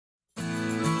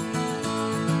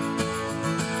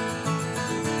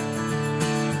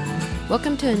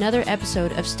Welcome to another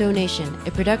episode of Stow Nation,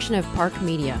 a production of Park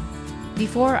Media.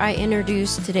 Before I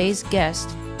introduce today's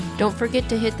guest, don't forget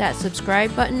to hit that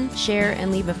subscribe button, share,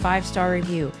 and leave a 5-star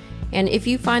review. And if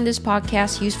you find this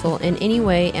podcast useful in any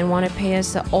way and want to pay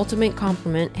us the ultimate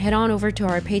compliment, head on over to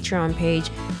our Patreon page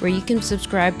where you can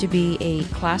subscribe to be a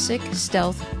Classic,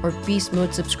 Stealth, or Beast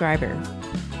Mode subscriber.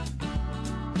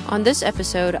 On this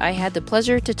episode, I had the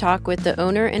pleasure to talk with the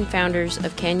owner and founders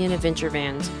of Canyon Adventure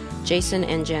Vans, Jason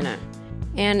and Jenna.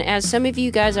 And as some of you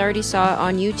guys already saw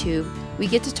on YouTube, we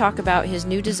get to talk about his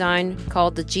new design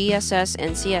called the GSS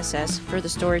and CSS for the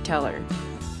Storyteller.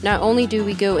 Not only do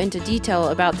we go into detail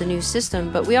about the new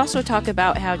system, but we also talk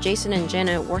about how Jason and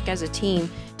Jenna work as a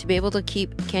team to be able to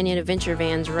keep Canyon Adventure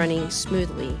Vans running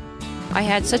smoothly. I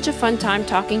had such a fun time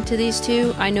talking to these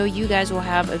two. I know you guys will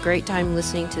have a great time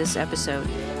listening to this episode.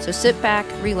 So sit back,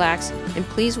 relax, and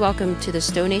please welcome to the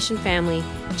Stow Nation family,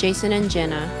 Jason and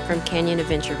Jenna from Canyon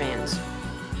Adventure Vans.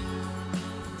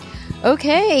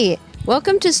 Okay,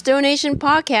 welcome to Stow Nation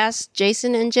Podcast,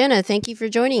 Jason and Jenna. Thank you for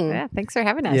joining. Yeah, thanks for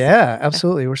having us. Yeah,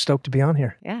 absolutely. We're stoked to be on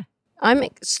here. Yeah. I'm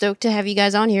stoked to have you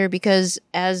guys on here because,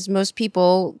 as most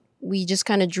people, we just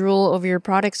kind of drool over your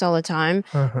products all the time.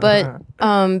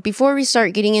 But before we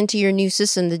start getting into your new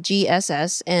system, the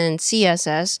GSS and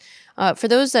CSS, for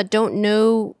those that don't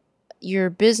know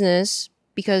your business,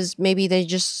 because maybe they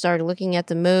just started looking at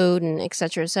the mode and et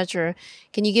cetera,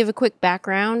 can you give a quick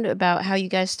background about how you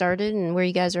guys started and where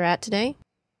you guys are at today?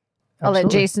 I'll let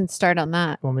Jason start on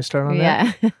that. Want me to start on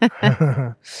that?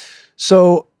 Yeah.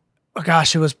 So,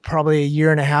 gosh, it was probably a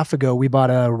year and a half ago, we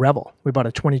bought a Rebel. We bought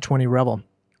a 2020 Rebel.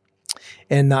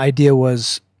 And the idea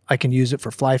was I can use it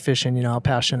for fly fishing. You know how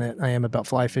passionate I am about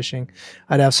fly fishing.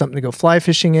 I'd have something to go fly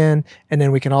fishing in, and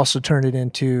then we can also turn it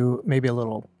into maybe a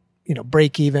little,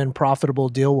 break-even, profitable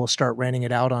deal. We'll start renting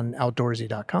it out on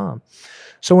outdoorsy.com.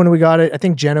 So when we got it, I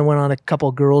think Jenna went on a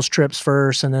couple girls' trips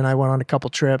first, and then I went on a couple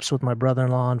trips with my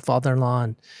brother-in-law and father-in-law.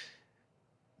 And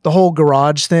the whole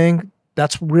garage thing,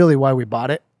 that's really why we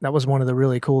bought it. That was one of the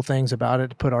really cool things about it,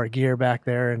 to put our gear back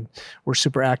there, and we're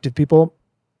super active people.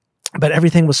 But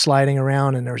everything was sliding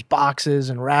around, and there's boxes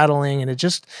and rattling, and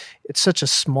it's such a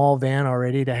small van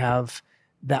already to have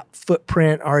that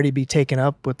footprint already be taken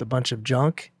up with a bunch of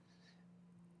junk.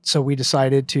 So we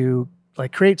decided to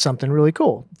create something really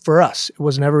cool for us. It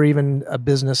was never even a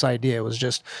business idea. It was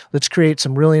just, let's create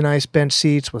some really nice bench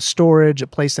seats with storage, a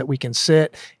place that we can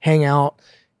sit, hang out.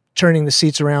 Turning the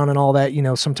seats around and all that,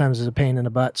 sometimes is a pain in the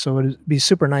butt. So it'd be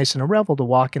super nice in a Revel to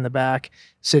walk in the back,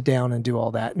 sit down and do all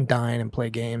that and dine and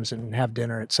play games and have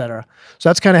dinner, etc. So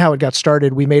that's kind of how it got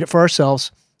started. We made it for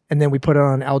ourselves, and then we put it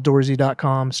on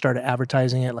outdoorsy.com, started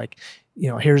advertising it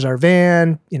here's our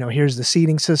van, here's the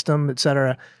seating system,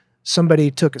 etc. Somebody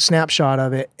took a snapshot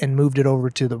of it and moved it over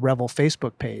to the Revel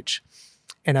Facebook page.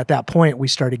 And at that point, we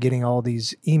started getting all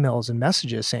these emails and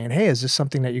messages saying, hey, is this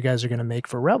something that you guys are going to make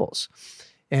for Revels?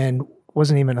 And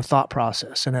wasn't even a thought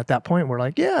process. And at that point, we're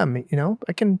like, yeah, we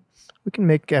can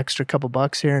make extra couple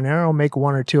bucks here and there. I'll make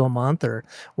 1 or 2 a month, or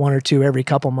 1 or 2 every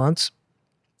couple months.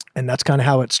 And that's kind of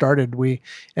how it started. We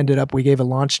gave a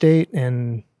launch date,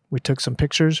 and we took some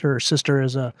pictures. Her sister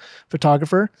is a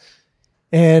photographer,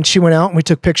 and she went out and we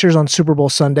took pictures on Super Bowl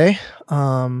Sunday,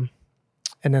 and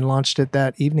then launched it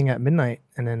that evening at midnight.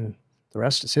 And then the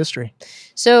rest is history.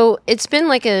 So it's been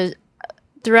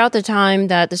throughout the time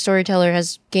that the Storyteller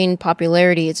has gained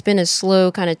popularity, it's been a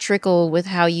slow kind of trickle with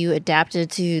how you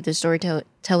adapted to the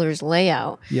Storyteller's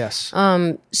layout. Yes.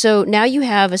 So now you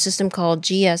have a system called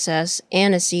GSS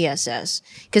and a CSS.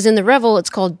 Because in the Revel,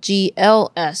 it's called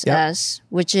GLSS,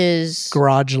 which is...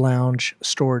 Garage Lounge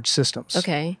Storage Systems.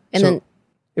 Okay. And so then...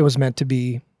 it was meant to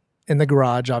be in the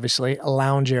garage, obviously, a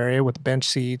lounge area with bench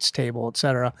seats, table,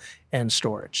 etc., and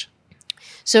storage.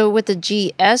 So with the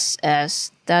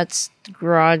GSS, that's the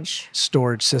garage...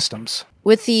 Storage systems.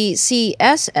 With the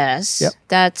CSS,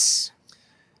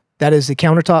 that is the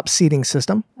Countertop Seating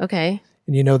System. Okay.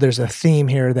 And there's a theme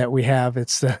here that we have.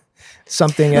 It's the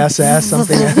something SS,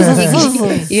 something...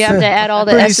 You have to add all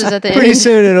the S's at the end. Pretty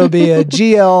soon it'll be a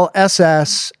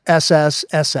GLSS,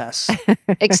 SS.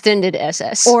 Extended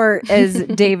SS. Or as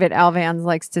David Alvans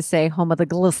likes to say, home of the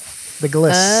gliss. The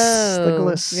gliss. Oh, the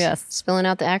gliss. Yes. Spelling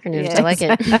out the acronyms. Yes. I like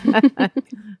it.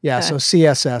 Yeah, so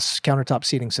CSS, Countertop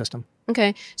Seating System.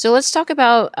 Okay, so let's talk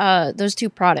about those two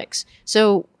products.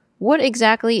 So what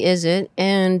exactly is it,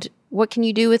 and what can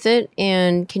you do with it,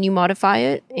 and can you modify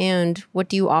it, and what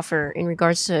do you offer in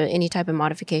regards to any type of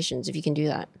modifications, if you can do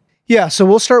that? Yeah, so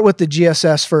we'll start with the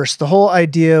GSS first. The whole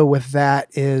idea with that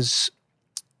is,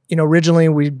 originally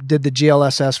we did the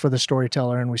GLSS for the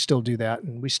Storyteller, and we still do that,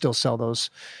 and we still sell those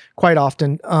quite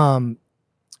often.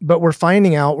 but we're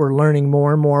finding out, we're learning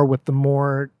more and more with the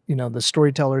more, the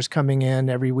storytellers coming in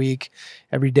every week,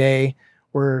 every day.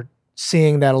 We're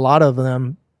seeing that a lot of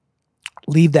them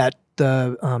leave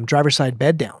the driver's side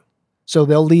bed down. So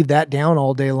they'll leave that down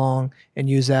all day long and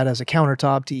use that as a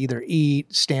countertop to either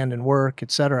eat, stand and work,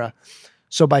 etc.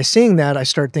 So by seeing that, I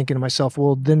start thinking to myself,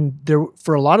 well, then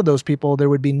for a lot of those people, there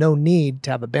would be no need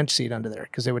to have a bench seat under there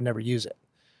because they would never use it.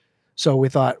 So we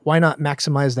thought, why not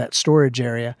maximize that storage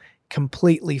area,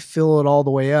 completely fill it all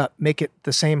the way up, make it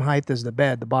the same height as the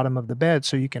bed, the bottom of the bed,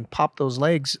 so you can pop those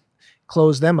legs,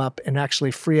 close them up, and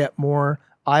actually free up more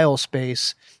aisle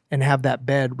space and have that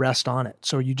bed rest on it.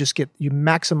 So you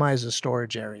maximize the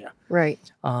storage area. Right.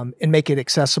 And make it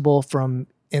accessible from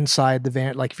inside the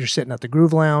van. Like if you're sitting at the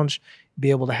Groove Lounge, be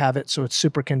able to have it so it's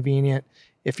super convenient.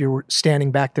 If you're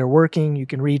standing back there working, you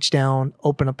can reach down,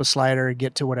 open up a slider,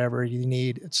 get to whatever you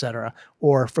need, etc.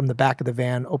 Or from the back of the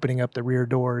van, opening up the rear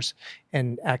doors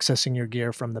and accessing your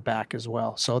gear from the back as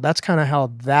well. So that's kind of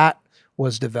how that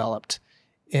was developed,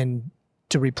 and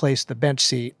to replace the bench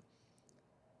seat,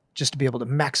 just to be able to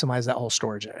maximize that whole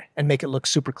storage area and make it look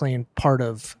super clean, part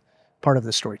of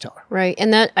the storyteller. Right.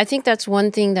 And I think that's one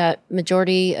thing that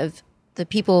majority of the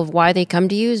people of why they come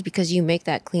to you is because you make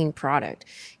that clean product.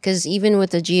 Because even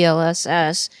with the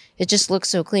GLSS, it just looks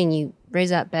so clean. You raise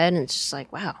that bed and it's just like,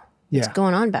 wow, what's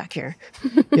going on back here?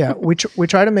 Yeah, we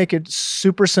try to make it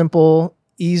super simple,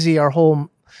 easy. Our whole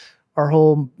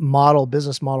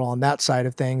business model on that side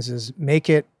of things is make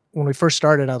it. When we first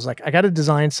started, I was like, I got to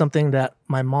design something that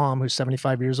my mom, who's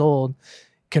 75 years old,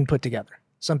 can put together.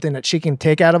 Something that she can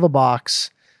take out of a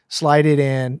box, slide it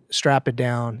in, strap it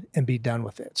down, and be done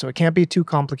with it. So it can't be too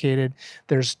complicated.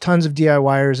 There's tons of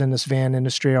DIYers in this van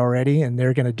industry already, and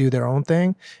they're going to do their own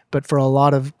thing. But for a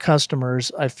lot of customers,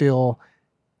 I feel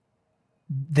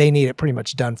they need it pretty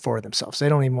much done for themselves. They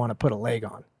don't even want to put a leg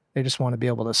on. They just want to be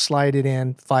able to slide it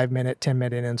in, 5-minute,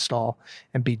 10-minute install,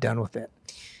 and be done with it.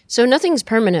 So nothing's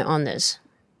permanent on this.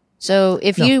 So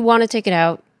if you want to take it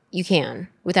out, you can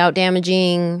without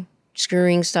damaging,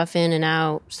 screwing stuff in and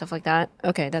out, stuff like that.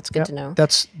 Okay, that's good to know.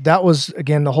 That was,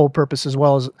 again, the whole purpose as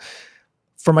well. As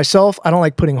for myself, I don't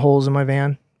like putting holes in my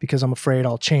van because I'm afraid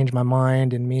I'll change my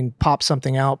mind and pop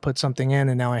something out, put something in,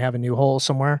 and now I have a new hole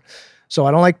somewhere. So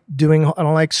I don't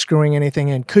like screwing anything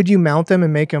in. Could you mount them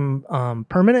and make them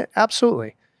permanent?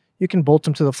 Absolutely. You can bolt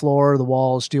them to the floor, the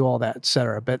walls, do all that,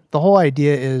 etc. But the whole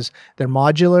idea is they're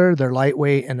modular, they're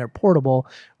lightweight, and they're portable,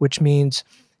 which means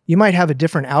you might have a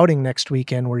different outing next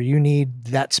weekend where you need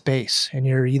that space, and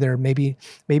you're either maybe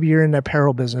you're in the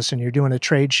apparel business and you're doing a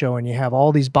trade show and you have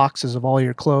all these boxes of all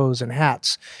your clothes and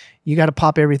hats. You got to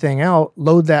pop everything out,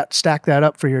 load that, stack that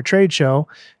up for your trade show,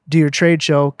 do your trade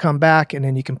show, come back, and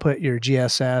then you can put your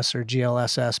GSS or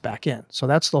GLSS back in. So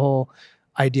that's the whole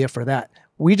idea for that.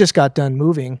 We just got done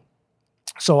moving.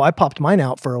 So I popped mine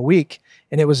out for a week,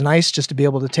 and it was nice just to be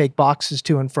able to take boxes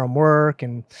to and from work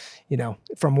and,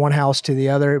 from one house to the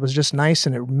other. It was just nice,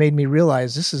 and it made me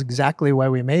realize this is exactly why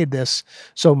we made this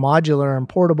so modular and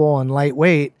portable and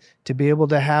lightweight, to be able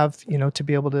to have, to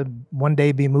be able to one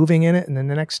day be moving in it, and then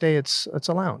the next day it's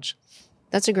a lounge.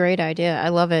 That's a great idea. I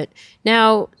love it.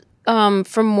 Now, I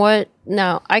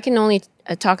can only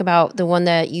talk about the one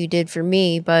that you did for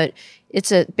me, but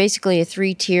it's basically a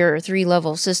 3-tier or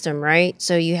 3-level system, right?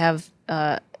 So you have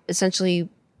essentially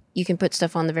you can put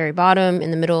stuff on the very bottom,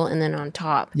 in the middle, and then on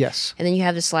top. Yes. And then you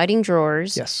have the sliding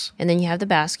drawers. Yes. And then you have the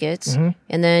baskets. Mm-hmm.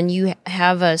 And then you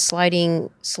have a slide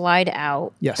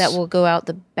out that will go out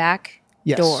the back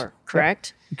door,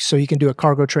 correct? Yep. So you can do a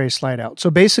cargo tray slide out. So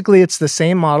basically it's the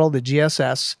same model, the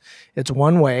GSS. It's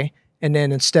one way. And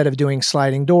then instead of doing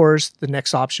sliding doors, the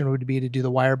next option would be to do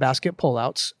the wire basket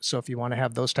pullouts. So if you want to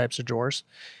have those types of drawers.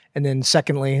 And then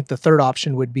secondly, the third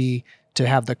option would be to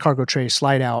have the cargo tray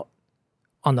slide out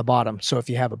on the bottom. So if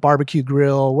you have a barbecue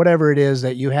grill, whatever it is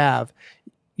that you have,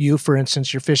 for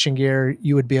instance, your fishing gear,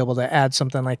 you would be able to add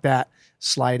something like that,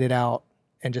 slide it out,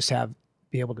 and just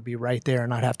be able to be right there and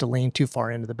not have to lean too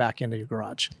far into the back end of your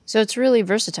garage. So it's really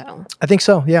versatile. I think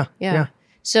so. Yeah.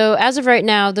 So as of right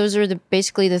now, those are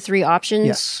basically the 3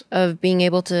 options of being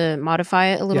able to modify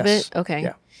it a little bit. Okay.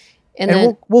 Yeah. And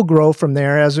then we'll grow from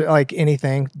there, as like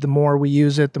anything. The more we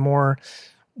use it, the more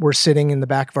we're sitting in the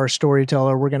back of our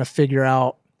storyteller. We're going to figure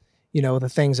out, the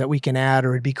things that we can add,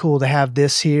 or it'd be cool to have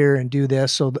this here and do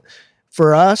this. So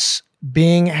for us,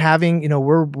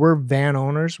 we're van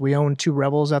owners. We own 2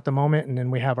 Rebels at the moment, and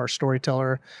then we have our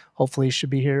storyteller. Hopefully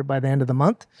should be here by the end of the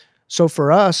month. So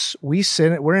for us,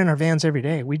 we're in our vans every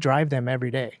day. We drive them every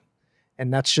day.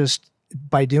 And that's just,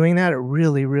 by doing that, it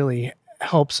really, really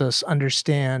helps us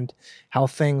understand how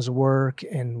things work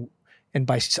and, And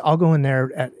I'll go in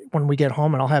there when we get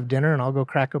home, and I'll have dinner, and I'll go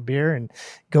crack a beer and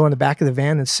go in the back of the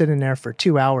van and sit in there for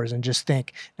 2 hours and just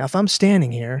think, now, if I'm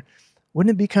standing here,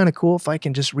 wouldn't it be kind of cool if I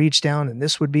can just reach down and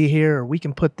this would be here, or we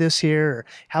can put this here, or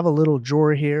have a little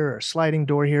drawer here, or a sliding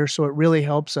door here. So it really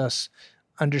helps us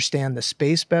understand the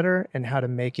space better and how to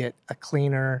make it a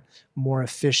cleaner, more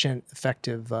efficient,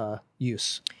 effective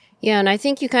use. Yeah, and I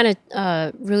think you kind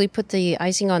of really put the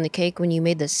icing on the cake when you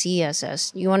made the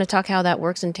CSS. You want to talk how that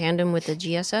works in tandem with the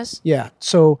GSS? Yeah.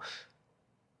 So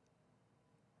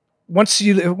once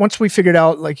we figured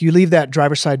out, like, you leave that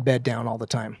driver's side bed down all the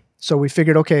time. So we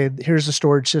figured, okay, here's the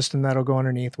storage system that'll go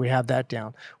underneath. We have that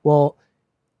down. Well,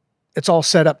 it's all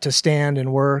set up to stand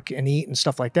and work and eat and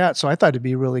stuff like that. So I thought it'd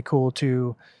be really cool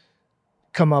to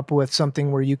come up with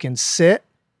something where you can sit.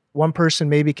 One person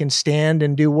maybe can stand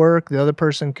and do work. The other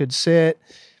person could sit,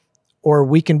 or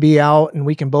we can be out and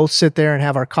we can both sit there and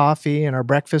have our coffee and our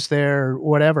breakfast there or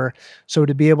whatever. So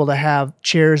to be able to have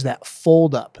chairs that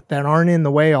fold up, that aren't in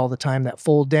the way all the time, that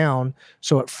fold down,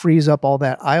 so it frees up all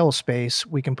that aisle space.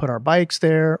 We can put our bikes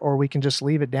there, or we can just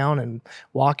leave it down and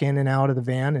walk in and out of the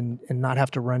van and not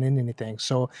have to run into anything.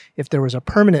 So if there was a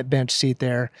permanent bench seat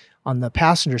there on the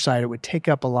passenger side, it would take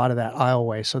up a lot of that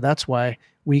aisleway. So that's why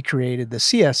we created the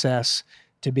CSS,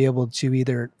 to be able to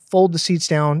either fold the seats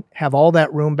down, have all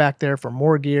that room back there for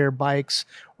more gear, bikes,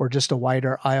 or just a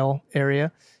wider aisle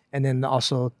area. And then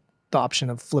also the option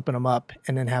of flipping them up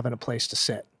and then having a place to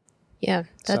sit. Yeah,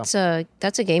 that's a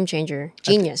game changer.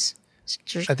 Genius.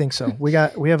 I think so. We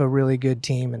have a really good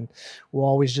team, and we'll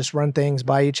always just run things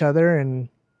by each other and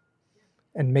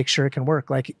make sure it can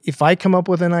work. Like, if I come up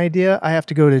with an idea, I have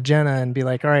to go to Jenna and be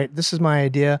like, all right, this is my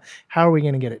idea. How are we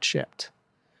going to get it shipped?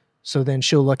 So then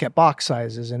she'll look at box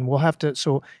sizes, and we'll have to,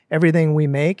 so everything we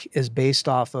make is based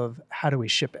off of how do we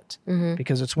ship it? Mm-hmm.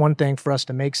 Because it's one thing for us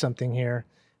to make something here,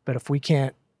 but if we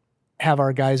can't have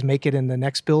our guys make it in the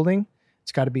next building,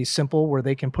 it's got to be simple where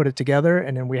they can put it together,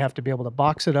 and then we have to be able to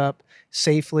box it up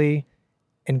safely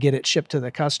and get it shipped to the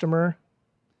customer.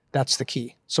 That's the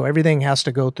key. So everything has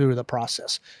to go through the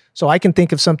process. So I can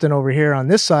think of something over here on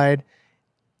this side,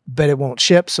 but it won't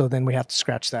ship, so then we have to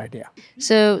scratch the idea.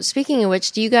 So speaking of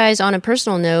which, do you guys, on a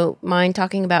personal note, mind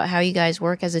talking about how you guys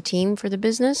work as a team for the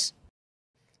business?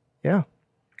 Yeah,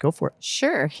 go for it.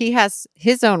 Sure. He has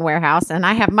his own warehouse and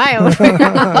I have my own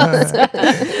warehouse.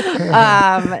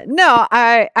 No,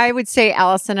 I would say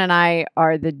Allison and I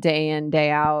are the day in, day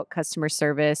out customer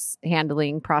service,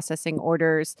 handling, processing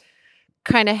orders,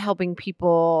 kind of helping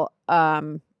people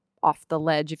off the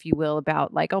ledge, if you will,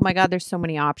 about like, oh my God, there's so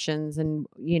many options. And,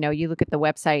 you know, you look at the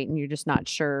website and you're just not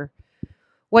sure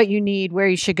what you need, where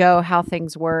you should go, how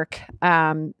things work.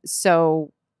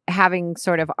 So having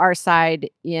sort of our side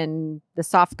in the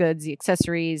soft goods, the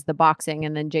accessories, the boxing,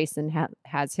 and then Jason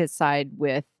has his side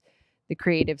with the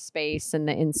creative space and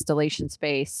the installation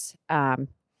space. I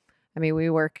mean, we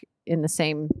work in the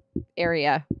same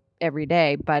area every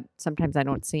day, but sometimes I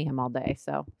don't see him all day.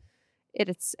 So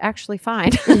it's actually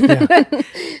fine. Yeah.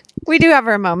 We do have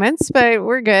our moments, but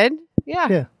we're good.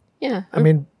 Yeah. I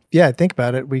mean, think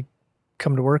about it. We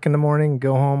come to work in the morning,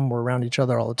 go home, we're around each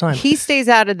other all the time. He stays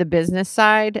out of the business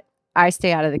side. I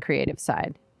stay out of the creative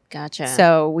side. Gotcha.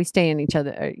 So we stay in each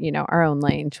other, our own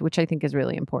lanes, which I think is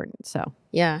really important. So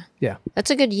yeah. Yeah. That's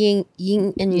a good yin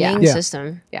and yang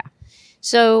system. Yeah.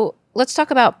 So let's talk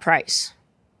about price.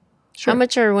 Sure. How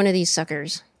much are one of these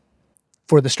suckers?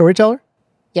 For the Storyteller?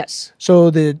 Yes. So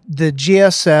the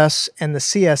GSS and the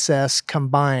CSS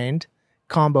combined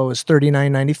combo is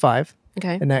 $39.95.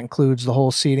 Okay. And that includes the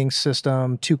whole seating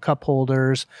system, 2 cup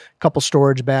holders, a couple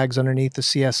storage bags underneath the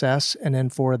CSS. And then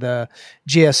for the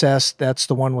GSS, that's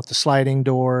the one with the sliding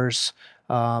doors,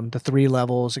 the 3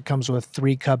 levels. It comes with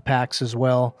 3 cub packs as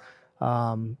well.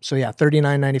 So yeah,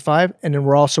 $39.95. And then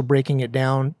we're also breaking it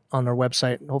down on our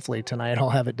website. Hopefully tonight I'll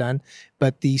have it done.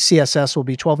 But the CSS will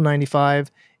be $12.95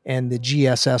 and the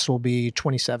GSS will be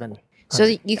 $27.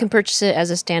 So you can purchase it as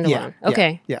a standalone. Yeah,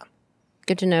 okay. Yeah.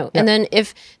 Good to know. Yeah. And then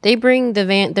if they bring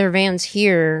their vans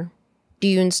here, do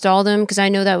you install them? Because I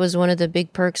know that was one of the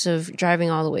big perks of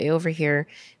driving all the way over here,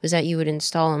 was that you would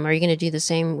install them. Are you going to do the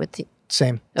same with the...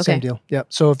 Same deal. Yep.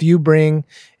 So if you bring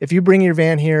your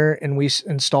van here and we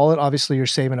install it, obviously you're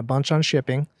saving a bunch on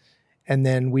shipping, and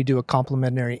then we do a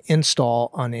complimentary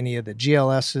install on any of the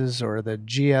GLSs or the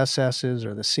GSSs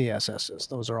or the CSSs.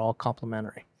 Those are all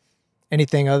complimentary.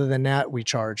 Anything other than that, we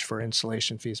charge for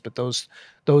installation fees. But those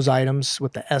items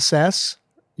with the SS,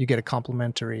 you get a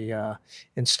complimentary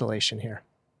installation here.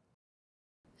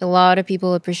 A lot of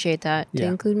people appreciate that, to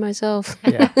include myself.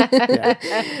 Yeah.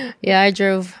 Yeah, I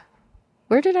drove...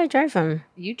 Where did I drive from?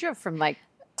 You drove from like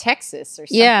Texas or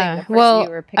something. Yeah, the first well, you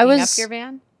were picking up your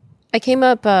van. I came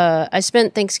up. I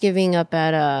spent Thanksgiving up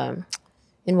at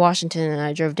in Washington, and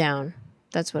I drove down.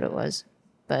 That's what it was.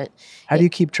 But how do you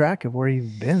keep track of where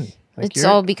you've been? Like it's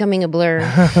all becoming a blur.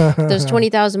 Those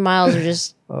 20,000 miles are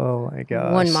just oh my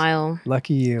gosh, 1 mile.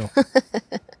 Lucky you.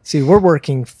 See, we're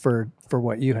working for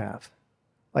what you have.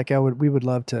 Like we would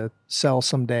love to sell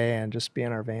someday and just be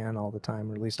in our van all the time,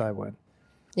 or at least I would.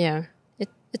 Yeah.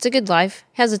 It's a good life.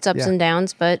 Has its ups and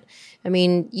downs, but I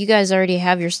mean, you guys already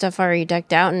have your stuff already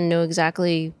decked out and know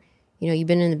exactly, you've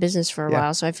been in the business for a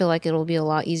while, so I feel like it'll be a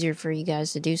lot easier for you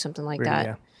guys to do something like that.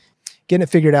 Yeah. Getting it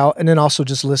figured out, and then also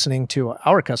just listening to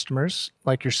our customers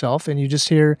like yourself, and you just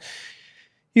hear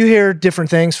different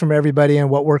things from everybody and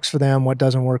what works for them, what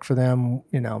doesn't work for them,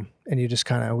 and you just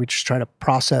we just try to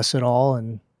process it all,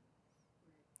 and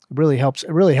it really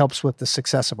helps with the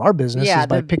success of our business is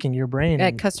by picking your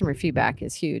brain. Customer feedback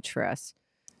is huge for us.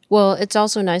 Well, it's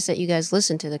also nice that you guys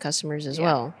listen to the customers as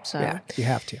well. So yeah, you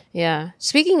have to. Yeah.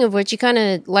 Speaking of which, you kind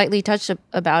of lightly touched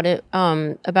about it,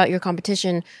 about your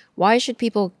competition. Why should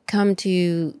people come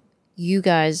to you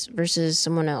guys versus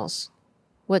someone else?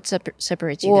 What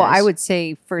separates you guys? Well, I would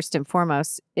say first and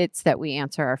foremost, it's that we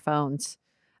answer our phones.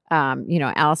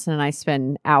 Allison and I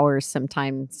spend hours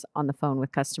sometimes on the phone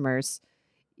with customers,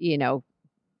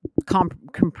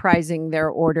 comprising their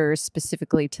orders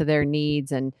specifically to their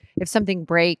needs. And if something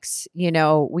breaks,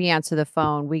 we answer the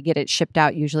phone, we get it shipped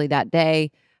out usually that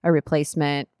day, a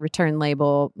replacement, return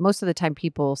label. Most of the time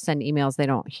people send emails they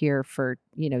don't hear for,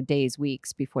 days,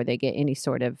 weeks before they get any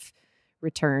sort of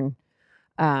return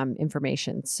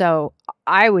information. So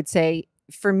I would say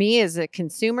for me as a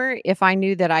consumer, if I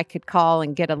knew that I could call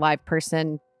and get a live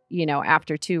person,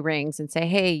 after 2 rings and say,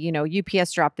 hey,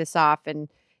 UPS dropped this off and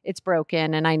it's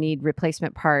broken and I need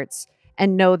replacement parts,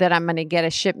 and know that I'm going to get a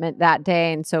shipment that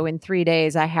day. And so in 3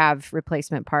 days I have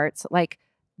replacement parts. Like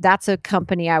that's a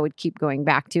company I would keep going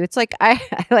back to. It's like, I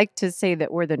like to say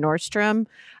that we're the Nordstrom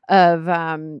of,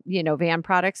 van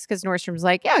products. Cause Nordstrom's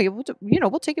like, yeah,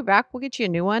 we'll take it back. We'll get you a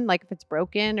new one. Like if it's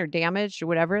broken or damaged or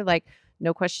whatever, like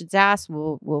no questions asked,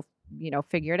 we'll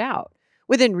figure it out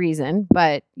within reason.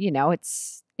 But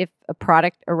it's, if a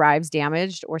product arrives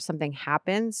damaged or something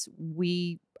happens,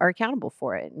 we are accountable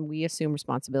for it and we assume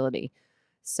responsibility.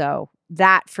 So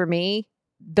that for me,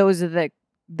 those are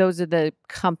the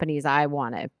companies I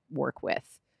want to work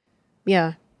with.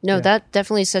 Yeah. No, that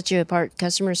definitely sets you apart.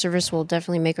 Customer service will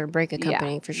definitely make or break a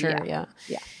company for sure. Yeah.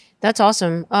 That's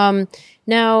awesome.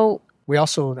 Now we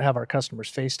also have our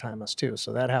customers FaceTime us too.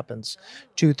 So that happens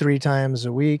 2-3 times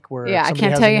a week where I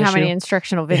can't tell you how many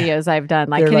instructional videos I've done.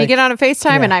 Like, can you get on a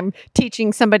FaceTime? And I'm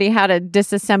teaching somebody how to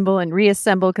disassemble and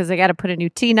reassemble because they got to put a new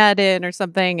T-nut in or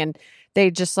something. And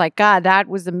they just like, God, that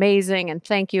was amazing. And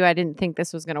thank you. I didn't think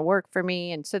this was going to work for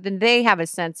me. And so then they have a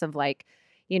sense of like,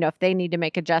 if they need to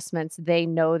make adjustments, they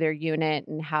know their unit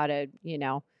and how to,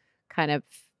 kind of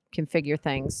configure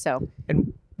things. So,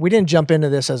 and we didn't jump into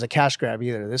this as a cash grab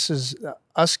either. This is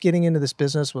us getting into this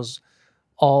business was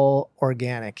all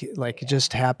organic. Like it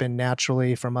just happened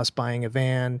naturally from us buying a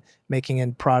van, making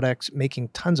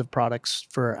tons of products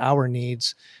for our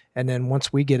needs. And then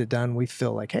once we get it done, we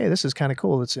feel like, hey, this is kind of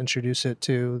cool. Let's introduce it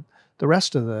to the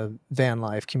rest of the van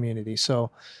life community. So,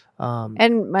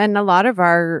 and a lot of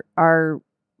our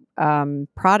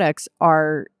products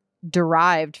are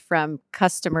derived from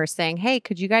customers saying, hey,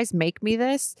 could you guys make me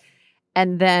this?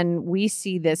 And then we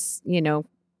see this,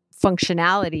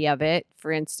 functionality of it.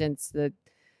 For instance, the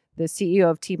CEO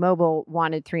of T-Mobile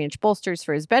wanted 3-inch bolsters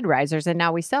for his bed risers, and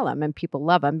now we sell them, and people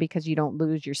love them because you don't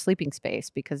lose your sleeping space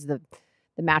because the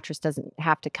mattress doesn't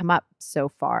have to come up so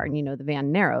far, and the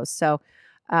van narrows. So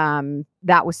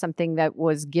that was something that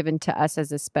was given to us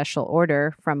as a special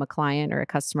order from a client or a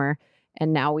customer,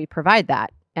 and now we provide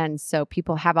that. And so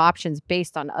people have options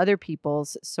based on other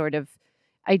people's sort of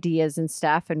ideas and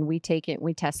stuff, and we take it,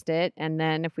 we test it, and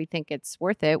then if we think it's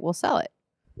worth it, we'll sell it.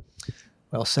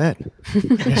 Well said. I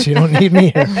guess you don't need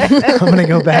me here. I'm going to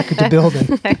go back to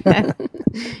building.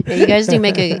 Yeah, you guys do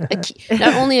make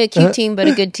not only a cute team, but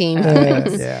a good team.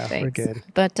 Yeah, Thanks. We're good.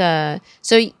 But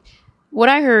so what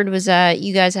I heard was that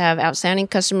you guys have outstanding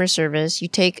customer service. You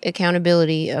take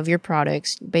accountability of your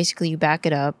products. Basically, you back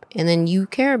it up, and then you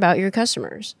care about your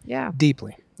customers. Yeah.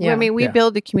 Deeply. Yeah. Well, I mean, we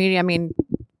build a community. I mean,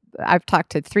 I've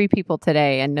talked to 3 people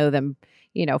today and know them,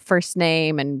 first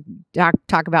name, and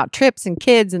talk about trips and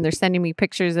kids. And they're sending me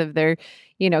pictures of their,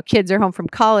 kids are home from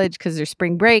college because they're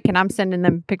spring break. And I'm sending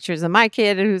them pictures of my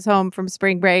kid who's home from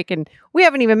spring break. And we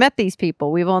haven't even met these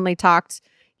people. We've only talked,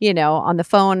 on the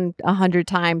phone 100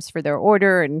 times for their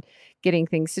order and getting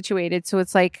things situated. So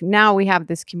it's like now we have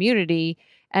this community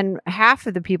And half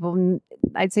of the people,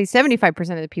 I'd say 75%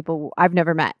 of the people I've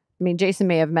never met. I mean, Jason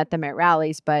may have met them at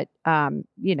rallies, but,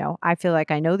 you know, I feel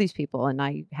like I know these people and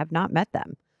I have not met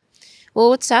them. Well,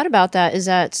 what's sad about that is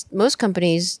that most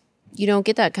companies, you don't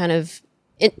get that kind of,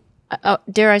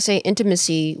 dare I say,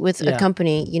 intimacy with a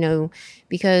company, you know,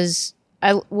 because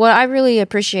what I really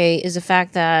appreciate is the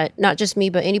fact that not just me,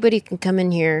 but anybody can come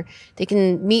in here. They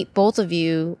can meet both of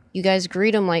you. You guys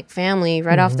greet them like family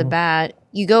right off the bat.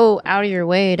 You go out of your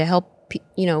way to help,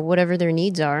 you know, whatever their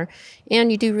needs are,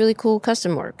 and you do really cool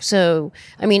custom work. So,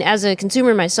 I mean, as a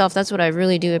consumer myself, that's what I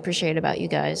really do appreciate about you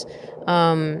guys.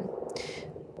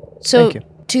 So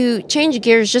to change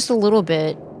gears just a little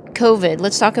bit, COVID,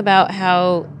 let's talk about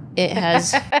how it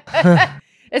has...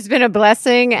 It's been a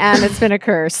blessing and it's been a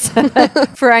curse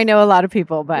for I know a lot of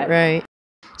people, but... Right.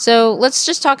 So let's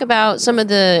just talk about some of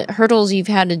the hurdles you've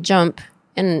had to jump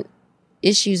and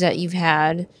issues that you've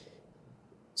had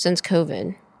since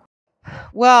COVID.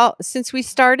 Well, since we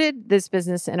started this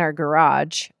business in our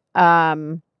garage,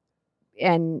 and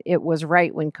it was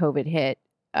right when COVID hit,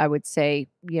 I would say,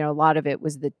 you know, a lot of it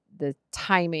was the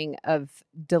timing of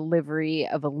delivery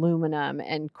of aluminum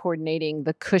and coordinating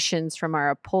the cushions from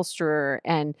our upholsterer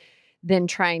and then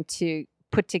trying to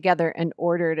put together an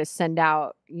order to send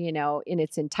out, you know, in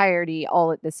its entirety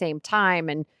all at the same time,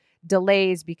 and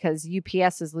delays because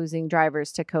UPS is losing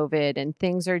drivers to COVID, and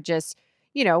things are just,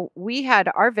 you know, we had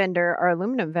our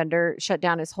aluminum vendor shut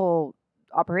down his whole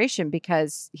operation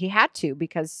because he had to,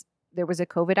 because there was a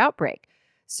COVID outbreak.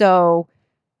 So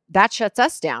that shuts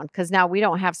us down because now we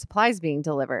don't have supplies being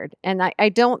delivered. And I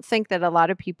don't think that a lot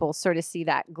of people sort of see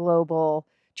that global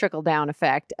trickle down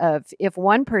effect of if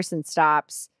one person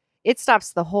stops, it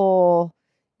stops the whole,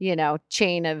 you know,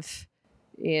 chain of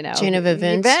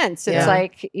events. It's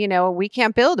like, you know, we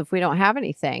can't build if we don't have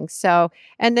anything. So,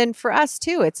 and then for us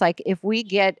too, it's like if we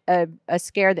get a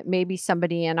scare that maybe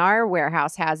somebody in our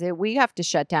warehouse has it, we have to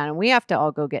shut down and we have to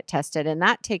all go get tested. And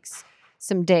that takes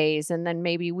some days, and then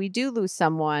maybe we do lose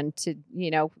someone to,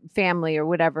 you know, family or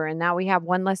whatever, and now we have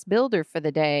one less builder for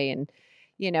the day. And,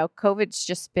 you know, COVID's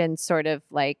just been sort of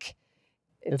like,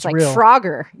 it's like real.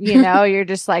 Frogger, you know, you're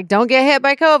just like, don't get hit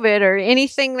by COVID or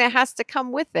anything that has to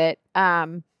come with it.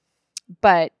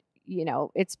 But, you know,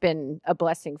 it's been a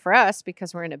blessing for us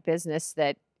because we're in a business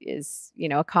that is, you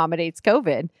know, accommodates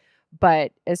COVID.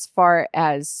 But as far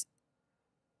as,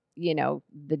 you know,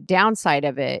 the downside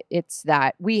of it, it's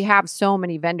that we have so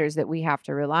many vendors that we have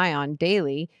to rely on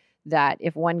daily that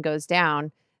if one goes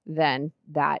down, then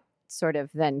that sort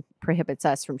of then prohibits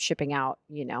us from shipping out,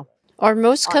 you know. Do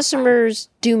most customers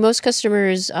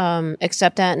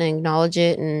accept that and acknowledge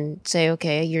it and say,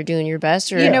 okay, you're doing your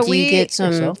best? Or you know, do you get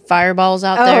some fireballs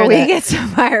out there? Oh, we get some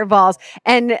fireballs.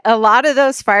 And a lot of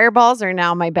those fireballs are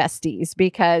now my besties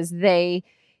because they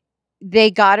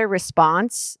got a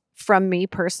response from me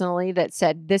personally that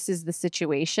said, this is the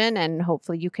situation. And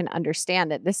hopefully you can understand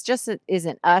that this just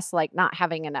isn't us like not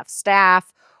having enough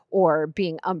staff or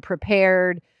being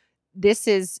unprepared. This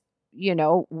is, you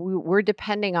know, we're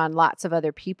depending on lots of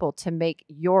other people to make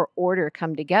your order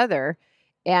come together.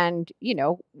 And, you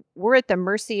know, we're at the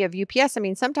mercy of UPS. I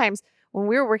mean, sometimes when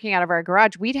we were working out of our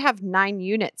garage, we'd have 9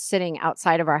 units sitting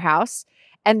outside of our house.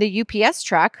 And the UPS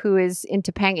truck, who is in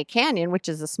Topanga Canyon, which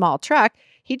is a small truck,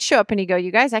 he'd show up and he'd go,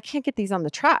 you guys, I can't get these on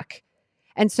the truck.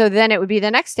 And so then it would be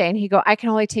the next day and he'd go, I can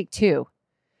only take 2.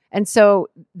 And so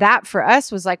that for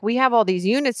us was like, we have all these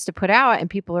units to put out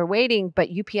and people are waiting, but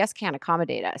UPS can't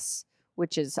accommodate us,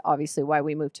 which is obviously why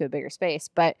we moved to a bigger space.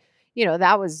 But, you know,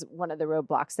 that was one of the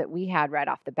roadblocks that we had right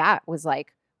off the bat was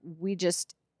like, we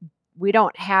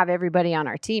don't have everybody on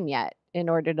our team yet in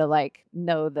order to like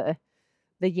know the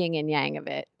yin and yang of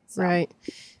it. So. Right.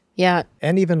 Yeah.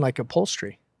 And even like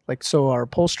upholstery. Like, so our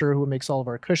upholsterer who makes all of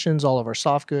our cushions, all of our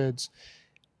soft goods,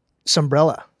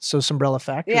 Sunbrella. So Sunbrella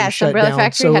factory shut down. Sunbrella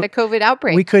factory had a COVID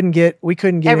outbreak. We couldn't get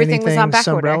everything anything was on back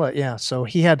Sunbrella. order. Yeah. So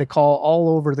he had to call all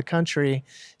over the country,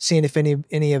 seeing if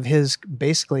any of his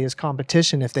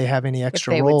competition, if they have any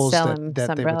extra rolls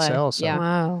that they would sell. So, yeah.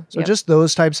 Wow. So just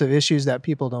those types of issues that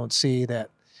people don't see that,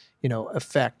 you know,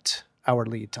 affect our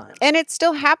lead times. And it's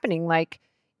still happening. Like,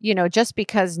 you know, just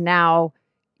because now,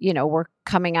 you know, we're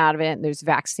coming out of it and there's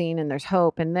vaccine and there's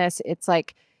hope and this, it's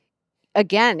like,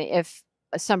 again, if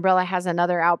Sunbrella has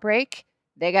another outbreak,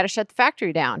 they got to shut the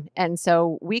factory down. And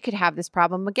so we could have this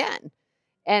problem again.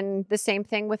 And the same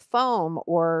thing with foam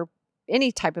or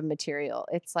any type of material.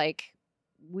 It's like,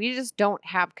 we just don't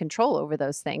have control over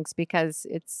those things because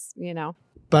it's, you know.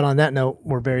 But on that note,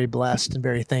 we're very blessed and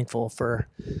very thankful for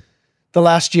the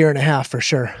last year and a half for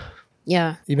sure.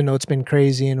 Yeah. Even though it's been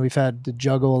crazy and we've had to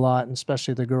juggle a lot, and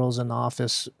especially the girls in the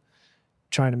office,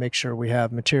 trying to make sure we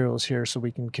have materials here so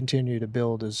we can continue to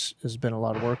build has been a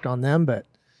lot of work on them. But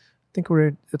I think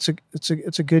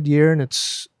it's a good year, and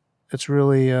it's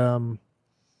really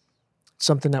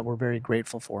something that we're very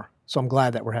grateful for. So I'm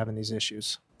glad that we're having these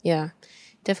issues. Yeah,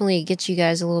 definitely gets you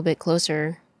guys a little bit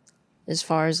closer as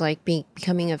far as like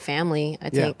becoming a family. I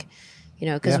think,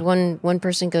 because one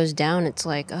person goes down, it's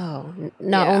like, oh,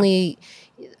 not only.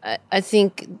 I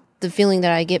think the feeling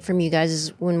that I get from you guys is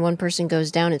when one person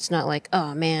goes down, it's not like,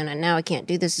 oh man, and now I can't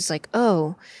do this. It's like,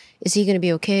 oh, is he going to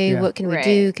be okay? What can we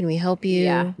do? Can we help you?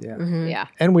 Yeah. Yeah.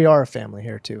 And we are a family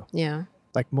here too. Yeah.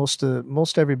 Like most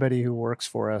everybody who works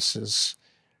for us is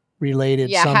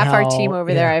related somehow. Half our team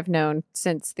over there I've known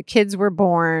since the kids were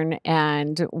born,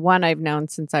 and one I've known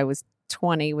since I was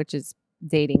 20, which is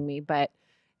dating me, but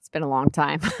it's been a long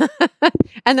time.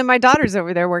 And then my daughter's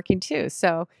over there working too.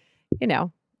 So,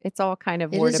 it's all kind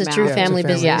of word of mouth. It is a true family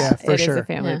business. Yeah, for sure. Is a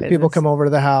family business. People come over to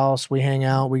the house, we hang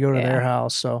out, we go to their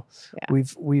house. So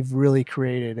we've really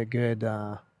created a good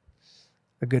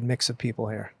mix of people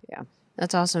here. Yeah.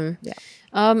 That's awesome. Yeah.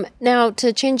 Now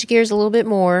to change gears a little bit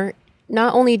more,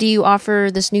 not only do you offer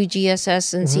this new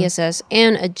GSS and CSS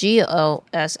and a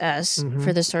GLSS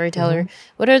for the Storyteller,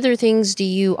 what other things do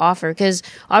you offer? Because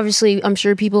obviously, I'm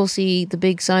sure people see the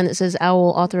big sign that says Owl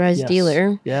Authorized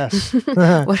Dealer. Yes.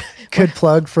 Good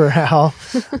plug for Owl.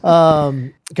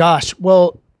 Gosh,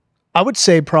 well, I would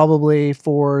say probably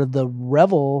for the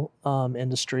Revel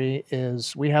industry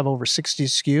is we have over 60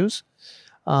 SKUs.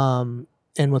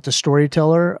 And with the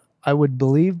Storyteller, I would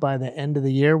believe by the end of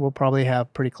the year, we'll probably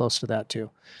have pretty close to that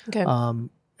too. Okay.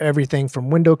 Everything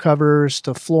from window covers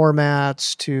to floor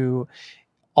mats to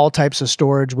all types of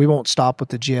storage. We won't stop with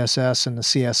the GSS and the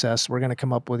CSS. We're going to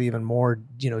come up with even more,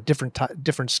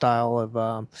 different style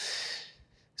of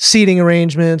seating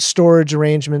arrangements, storage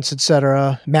arrangements,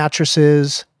 etc.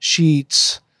 Mattresses,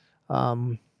 sheets.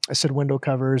 I said window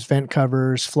covers, vent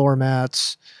covers, floor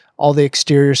mats. All the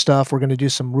exterior stuff. We're going to do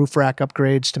some roof rack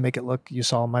upgrades to make it look, you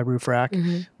saw my roof rack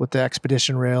with the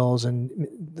Expedition rails and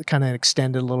kind of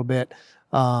extend it a little bit.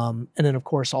 And then of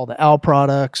course, all the Owl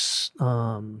products,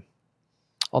 all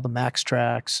the Max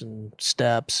tracks and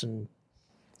steps. And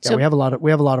so we have a lot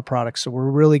of products. So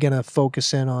we're really going to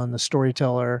focus in on the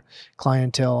Storyteller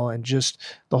clientele, and just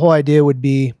the whole idea would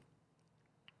be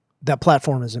that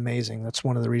platform is amazing. That's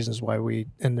one of the reasons why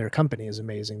and their company is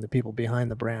amazing. The people behind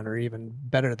the brand are even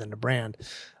better than the brand.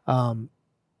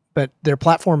 But their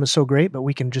platform is so great, but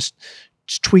we can just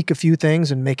tweak a few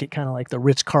things and make it kind of like the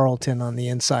Ritz-Carlton on the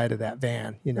inside of that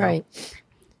van, Right.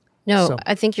 No,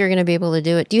 I think you're going to be able to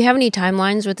do it. Do you have any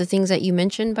timelines with the things that you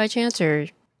mentioned by chance, or?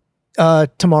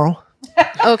 Tomorrow.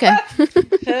 Okay.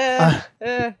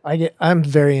 I'm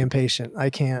very impatient. I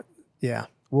can't. Yeah.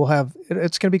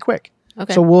 It's going to be quick.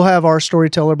 Okay. So we'll have our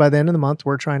Storyteller by the end of the month.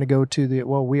 We're trying to go to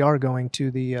we are going to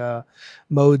the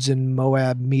Modes in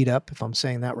Moab meetup, if I'm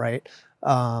saying that right.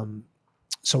 So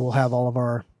we'll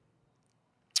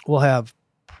have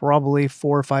probably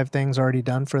 4 or 5 things already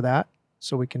done for that,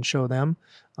 so we can show them.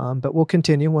 But we'll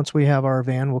continue. Once we have our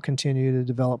van, we'll continue to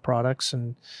develop products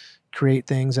and create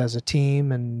things as a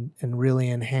team and really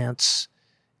enhance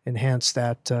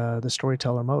that the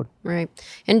Storyteller mode. Right.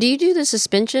 And do you do the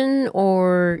suspension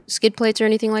or skid plates or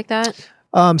anything like that?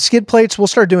 Skid plates, we'll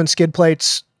start doing skid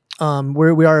plates. We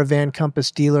are a Van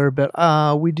Compass dealer,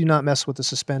 but we do not mess with the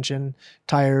suspension,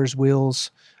 tires,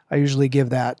 wheels. I usually give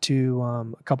that to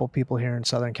a couple people here in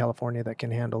Southern California that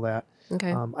can handle that.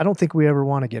 Okay. I don't think we ever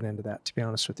want to get into that, to be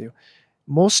honest with you.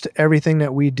 Most everything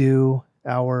that we do,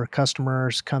 our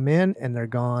customers come in and they're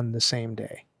gone the same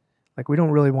day. Like, we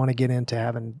don't really want to get into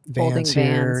having vans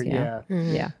here. Yeah.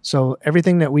 Mm-hmm. Yeah. So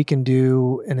everything that we can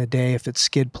do in a day, if it's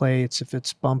skid plates, if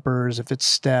it's bumpers, if it's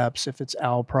steps, if it's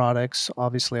Owl products,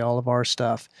 obviously all of our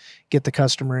stuff, get the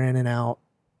customer in and out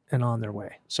and on their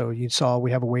way. So you saw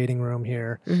we have a waiting room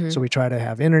here. So we try to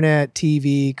have internet,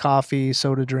 TV, coffee,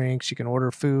 soda drinks. You can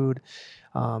order food,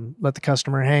 let the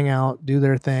customer hang out, do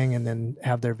their thing, and then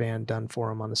have their van done for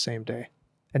them on the same day.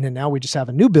 And then now we just have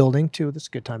a new building too. This is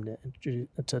a good time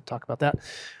to talk about that.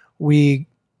 We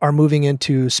are moving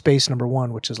into space number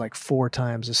 1, which is like 4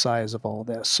 times the size of all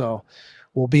this. So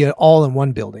we'll be all in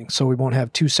one building. So we won't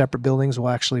have 2 separate buildings. We'll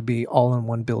actually be all in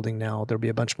one building now. There'll be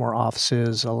a bunch more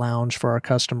offices, a lounge for our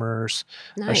customers,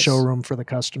 a showroom for the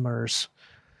customers.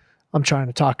 I'm trying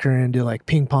to talk her into like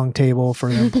ping pong table for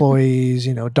the employees,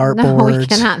 dartboards. No, we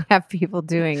cannot have people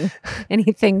doing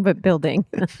anything but building.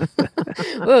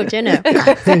 Whoa, Jenna.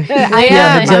 I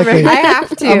am. Exactly. I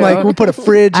have to. I'm like, we'll put a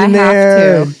fridge in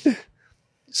there. And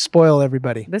spoil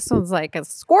everybody. This one's like a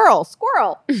squirrel.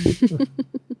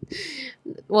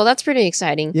 Well, that's pretty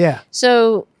exciting. Yeah.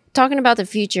 So talking about the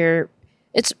future,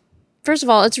 It's, first of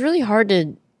all, it's really hard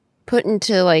to put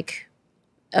into like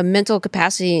a mental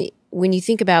capacity when you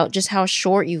think about just how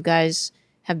short you guys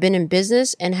have been in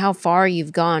business and how far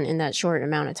you've gone in that short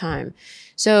amount of time.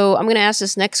 So I'm going to ask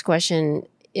this next question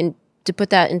to put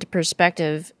that into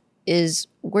perspective is,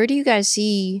 where do you guys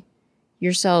see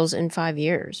yourselves in 5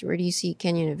 years? Where do you see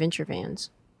Kenyon Adventure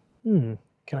Vans? Can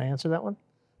I answer that one?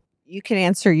 You can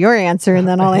answer your answer and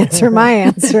then I'll answer my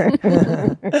answer.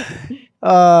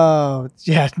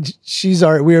 Yeah, she's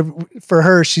already, for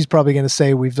her, she's probably going to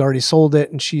say we've already sold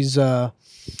it and she's in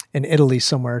Italy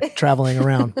somewhere traveling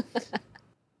around.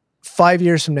 5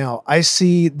 years from now, I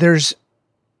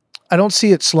don't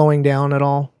see it slowing down at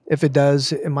all. If it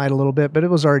does, it might a little bit, but it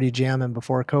was already jamming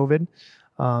before COVID.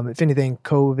 If anything,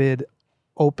 COVID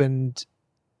opened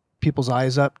people's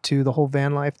eyes up to the whole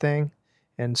van life thing.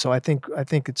 And so I think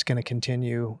it's going to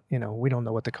continue. You know, we don't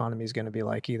know what the economy is going to be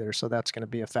like either, so that's going to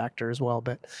be a factor as well.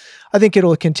 But I think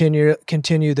it'll continue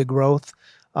the growth.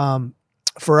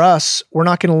 For us, we're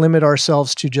not going to limit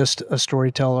ourselves to just a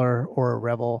storyteller or a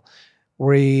Revel.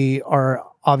 We are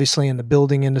obviously in the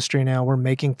building industry now. We're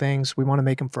making things. We want to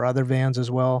make them for other vans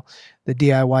as well. The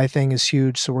DIY thing is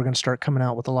huge, so we're going to start coming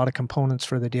out with a lot of components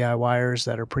for the DIYers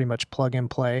that are pretty much plug and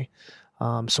play.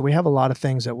 So we have a lot of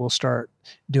things that we'll start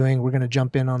doing. We're going to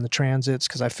jump in on the transits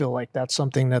because I feel like that's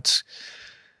something that's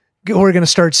we're going to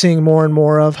start seeing more and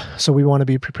more of. So we want to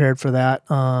be prepared for that.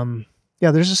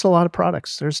 Yeah, there's just a lot of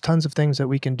products. There's tons of things that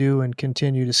we can do and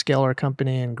continue to scale our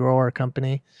company and grow our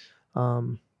company.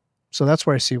 So that's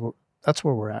where that's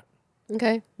where we're at.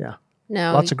 Okay. Yeah.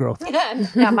 Now, lots of growth.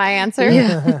 Not my answer.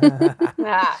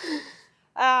 Yeah.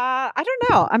 I don't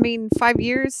know. I mean, 5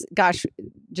 years, gosh,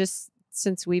 just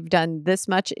since we've done this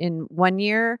much in 1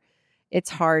 year, it's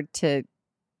hard to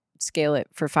scale it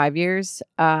for 5 years.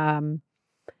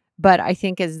 But I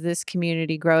think as this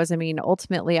community grows, I mean,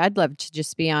 ultimately, I'd love to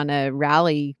just be on a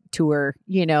rally tour,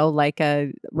 you know, like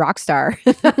a rock star,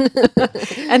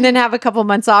 and then have a couple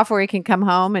months off where we can come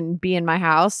home and be in my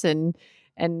house and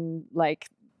like,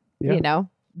 Yeah. you know,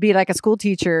 be like a school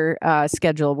teacher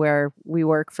schedule where we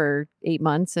work for 8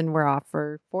 months and we're off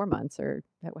for 4 months or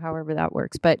however that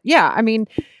works. But yeah, I mean,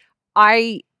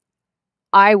 I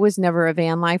was never a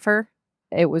van lifer.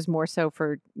 It was more so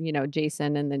for, you know,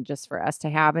 Jason and then just for us to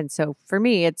have. And so for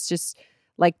me, it's just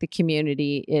like the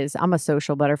community is, I'm a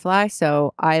social butterfly.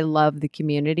 So I love the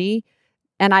community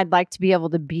and I'd like to be able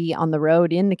to be on the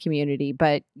road in the community.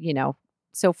 But, you know,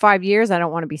 so 5 years, I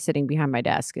don't want to be sitting behind my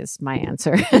desk is my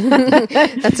answer. That's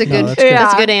a good, that's good.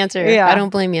 that's a good answer. Yeah. I don't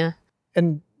blame you.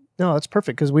 And no, that's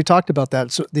perfect because we talked about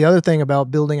that. So the other thing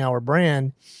about building our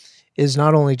brand is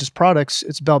not only just products,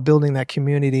 it's about building that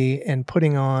community and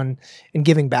putting on and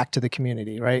giving back to the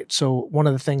community, right? So one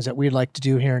of the things that we'd like to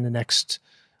do here in the next,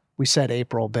 we said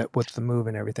April, but with the move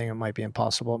and everything, it might be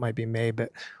impossible. It might be May,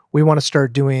 but we want to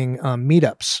start doing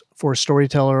meetups for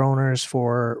storyteller owners,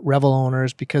 for Revel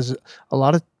owners, because a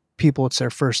lot of people, it's their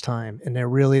first time and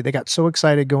they got so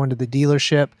excited going to the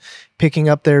dealership, picking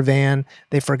up their van,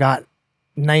 they forgot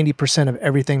 90% of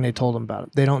everything they told them about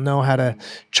it. They don't know how to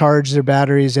charge their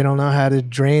batteries. They don't know how to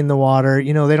drain the water.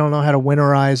 You know, they don't know how to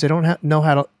winterize. They don't know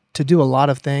how to do a lot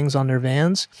of things on their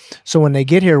vans. So when they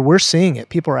get here, we're seeing it.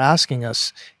 People are asking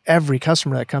us, every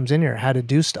customer that comes in here, how to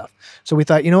do stuff. So we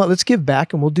thought, you know what, let's give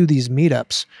back and we'll do these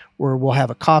meetups where we'll have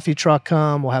a coffee truck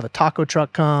come, we'll have a taco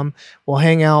truck come, we'll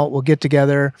hang out, we'll get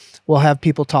together, we'll have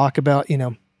people talk about, you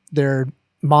know, their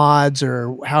mods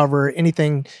or however,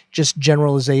 anything, just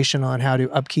generalization on how to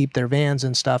upkeep their vans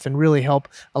and stuff, and really help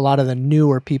a lot of the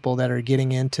newer people that are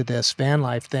getting into this van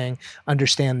life thing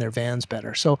understand their vans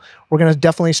better. So we're going to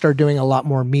definitely start doing a lot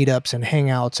more meetups and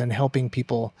hangouts and helping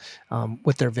people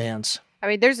with their vans. I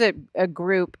mean, there's a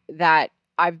group that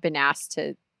I've been asked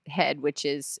to head, which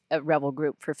is a Revel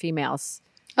group for females.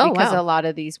 Oh, because wow. a lot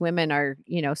of these women are,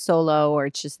 you know, solo or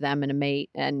it's just them and a mate.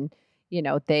 And, you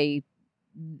know, they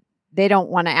don't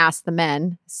want to ask the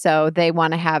men. So they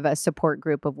want to have a support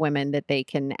group of women that they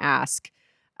can ask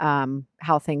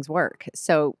how things work.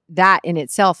 So that in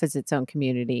itself is its own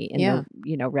community in the,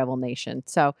 you know, Revel Nation.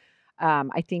 So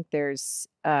I think there's,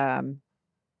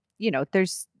 you know,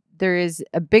 there is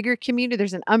a bigger community,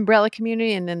 there's an umbrella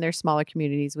community, and then there's smaller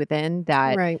communities within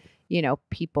that, Right. you know,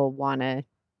 people want to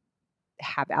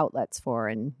have outlets for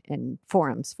and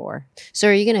forums for. So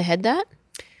are you going to head that?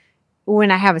 When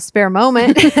I have a spare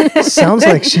moment. Sounds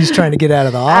like she's trying to get out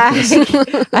of the office.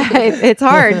 It's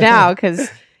hard now because,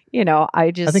 you know,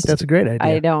 I think that's a great idea.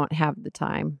 I don't have the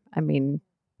time. I mean,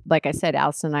 like I said,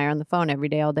 Allison and I are on the phone every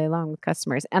day, all day long with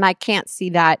customers. And I can't see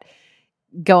that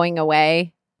going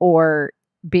away or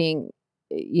being,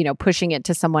 you know, pushing it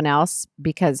to someone else,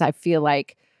 because I feel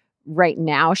like right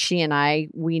now, she and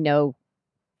we know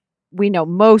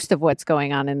most of what's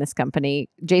going on in this company.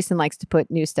 Jason likes to put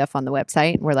new stuff on the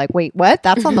website. And we're like, wait, what?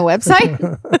 That's on the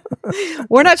website?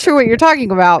 We're not sure what you're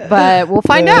talking about, but we'll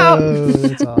find out.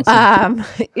 That's awesome.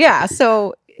 Yeah.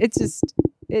 So it's just,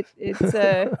 it's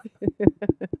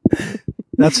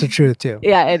That's the truth too.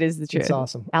 yeah, it is the truth. It's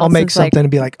awesome. Allison's I'll make something like, and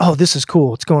be like, oh, this is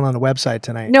cool. It's going on the website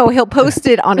tonight. no, he'll post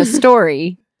it on a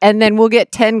story and then we'll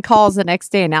get 10 calls the next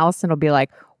day and Allison will be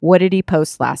like, what did he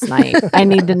post last night? I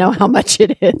need to know how much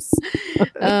it is.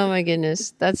 Oh my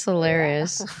goodness. That's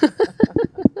hilarious.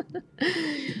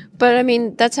 But I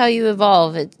mean, that's how you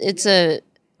evolve.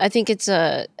 I think it's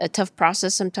a tough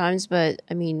process sometimes, but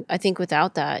I mean, I think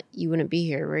without that, you wouldn't be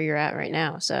here where you're at right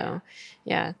now. So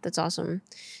yeah, that's awesome.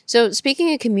 So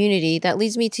speaking of community, that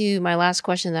leads me to my last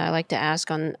question that I like to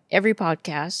ask on every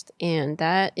podcast. And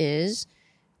that is,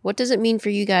 what does it mean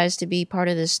for you guys to be part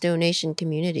of the Stow Nation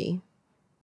community?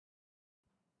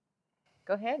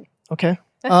 Go ahead. Okay.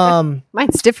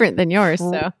 Mine's different than yours.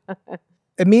 So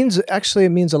It means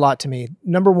a lot to me.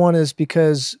 Number one is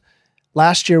because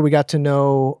last year we got to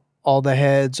know all the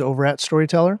heads over at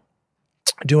Storyteller,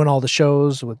 doing all the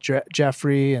shows with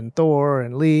Jeffrey and Thor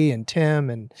and Lee and Tim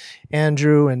and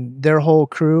Andrew and their whole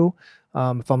crew.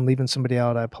 If I'm leaving somebody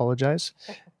out, I apologize.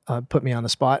 Put me on the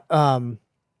spot.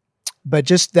 But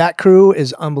just that crew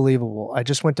is unbelievable. I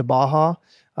just went to Baja.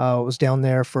 Was down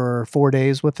there for 4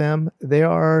 days with them. They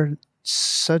are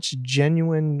such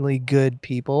genuinely good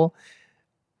people.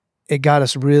 It got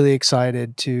us really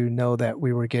excited to know that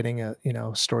we were getting a,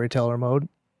 storyteller mode.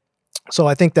 So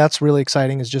I think that's really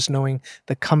exciting, is just knowing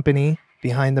the company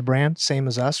behind the brand, same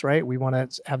as us, right? We want to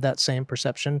have that same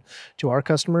perception to our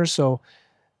customers. So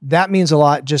that means a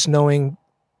lot, just knowing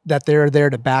that they're there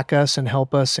to back us and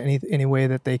help us any way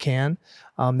that they can.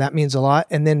 That means a lot.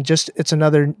 And then just, it's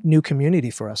another new community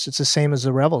for us. It's the same as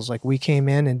the Revels. Like, we came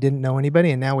in and didn't know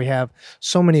anybody, and now we have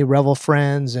so many Revel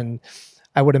friends, and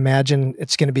I would imagine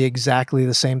it's going to be exactly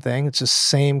the same thing. It's the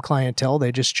same clientele.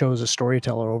 They just chose a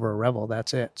storyteller over a Revel.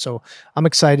 That's it. So I'm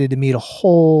excited to meet a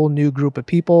whole new group of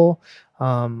people.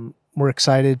 We're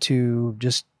excited to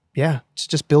just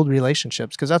build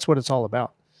relationships, because that's what it's all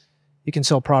about. You can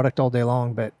sell product all day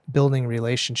long, but building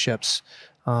relationships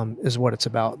is what it's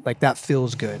about. Like, that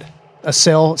feels good.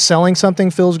 Selling something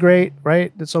feels great,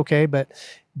 right? That's okay. But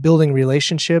building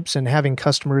relationships and having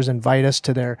customers invite us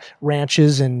to their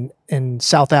ranches in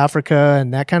South Africa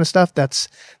and that kind of stuff, that's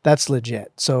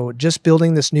legit. So just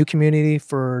building this new community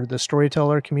for the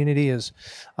storyteller community is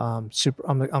super.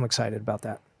 I'm excited about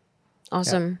that.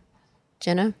 Awesome. Yeah.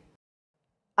 Jenna?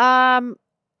 I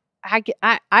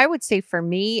would say for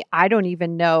me, I don't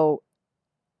even know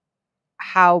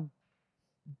how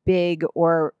big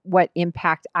or what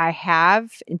impact I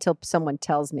have until someone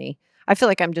tells me. I feel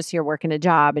like I'm just here working a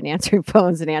job and answering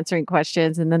phones and answering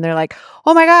questions. And then they're like,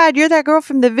 oh my God, you're that girl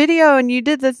from the video and you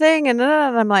did the thing. And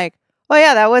I'm like, oh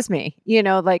yeah, that was me.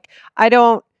 Like, I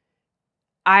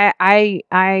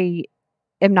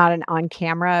am not an on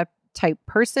camera type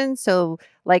person. So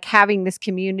like, having this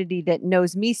community that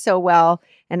knows me so well,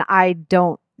 and I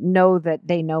don't know that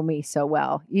they know me so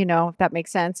well, if that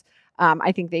makes sense.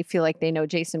 I think they feel like they know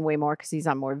Jason way more because he's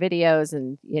on more videos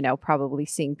and, probably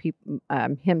seeing people,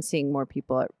 him seeing more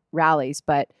people at rallies.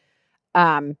 But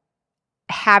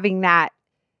having that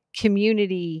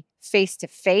community face to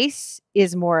face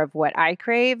is more of what I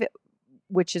crave,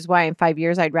 which is why in 5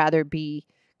 years, I'd rather be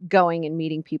going and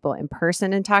meeting people in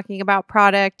person and talking about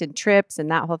product and trips and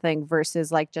that whole thing,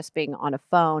 versus like just being on a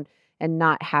phone and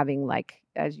not having, like,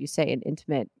 as you say, an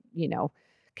intimate,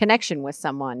 connection with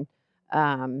someone.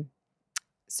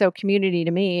 So community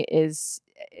to me it's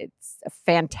a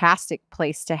fantastic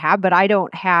place to have, but I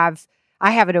have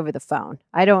it over the phone.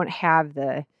 I don't have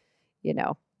the,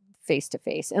 face to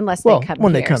face unless they come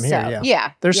when here. They come here. So,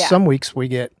 yeah. There's some weeks we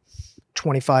get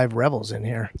 25 Revels in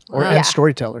here and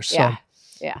storytellers. So.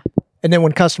 Yeah. And then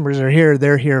when customers are here,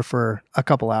 they're here for a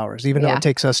couple hours. Even though it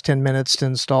takes us 10 minutes to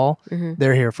install,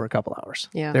 they're here for a couple hours.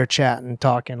 Yeah. They're chatting,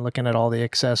 talking, looking at all the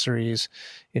accessories.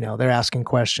 They're asking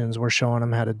questions. We're showing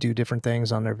them how to do different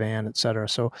things on their van, et cetera.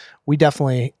 So we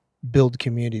definitely build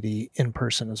community in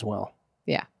person as well.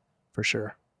 Yeah. For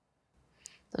sure.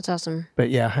 That's awesome. But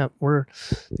yeah, the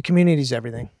community's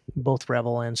everything, both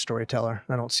Revel and Storyteller.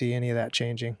 I don't see any of that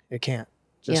changing. It can't.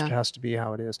 Just has to be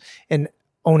how it is. And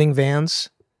owning vans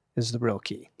is the real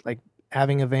key. Like,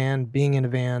 having a van, being in a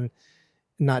van,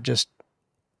 not just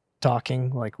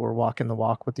talking, like we're walking the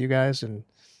walk with you guys. And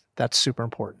that's super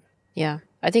important. Yeah.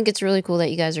 I think it's really cool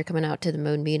that you guys are coming out to the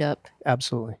Mode meetup.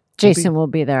 Absolutely. Jason will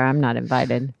be there. I'm not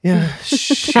invited. Yeah,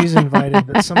 she's invited,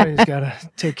 but somebody's got to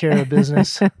take care of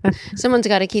business. Someone's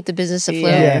got to keep the business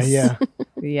afloat. Yeah, yeah.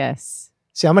 Yes.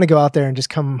 See, I'm going to go out there and just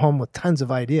come home with tons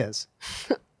of ideas.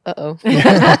 Uh-oh.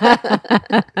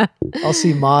 I'll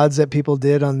see mods that people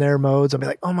did on their modes. I'll be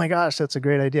like, oh my gosh, that's a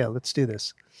great idea. Let's do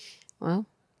this. Well,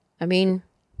 I mean,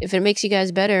 if it makes you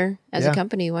guys better as a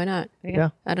company, why not? Yeah.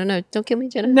 I don't know. Don't kill me,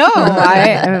 Jenna. No,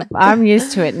 I'm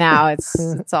used to it now.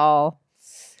 It's all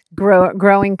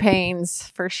growing pains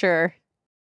for sure.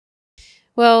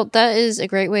 Well, that is a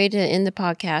great way to end the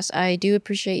podcast. I do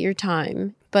appreciate your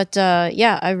time. But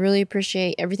yeah, I really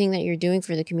appreciate everything that you're doing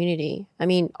for the community. I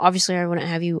mean, obviously, I wouldn't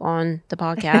have you on the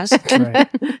podcast.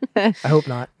 Right. I hope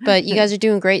not. But you guys are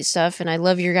doing great stuff, and I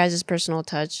love your guys' personal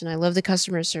touch, and I love the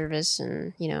customer service,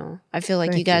 and I feel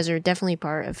like you guys are definitely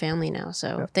part of family now.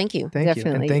 So thank you. Thank you.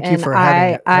 Definitely. And thank you for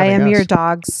I am us. your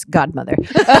dog's godmother.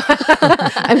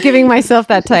 I'm giving myself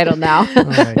that title now. Oh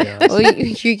my gosh. Well,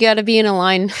 you got to be in a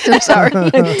line. I'm sorry.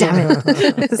 Damn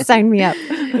it. Sign me up.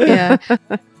 Yeah.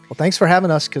 Well, thanks for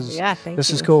having us because this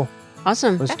is cool.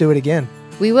 Awesome. Let's do it again.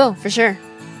 We will, for sure.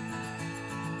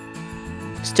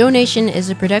 Stonation is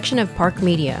a production of Park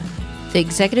Media. The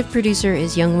executive producer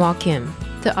is Younghwa Kim.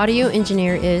 The audio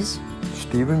engineer is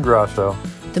Stephen Grasso.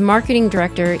 The marketing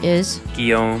director is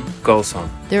Guillaume Golsong.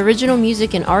 The original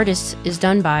music and artist is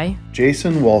done by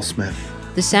Jason Walsmith.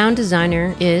 The sound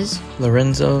designer is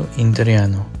Lorenzo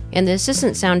Interiano. and the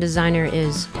assistant sound designer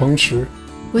is Peng.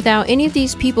 Without any of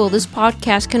these people, this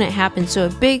podcast couldn't happen, so a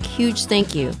big, huge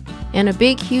thank you. And a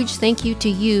big, huge thank you to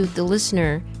you, the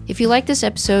listener. If you like this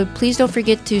episode, please don't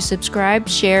forget to subscribe,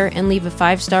 share, and leave a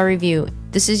 5-star review.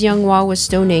 This is Younghwa with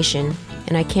Stonation,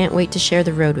 and I can't wait to share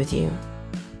the road with you.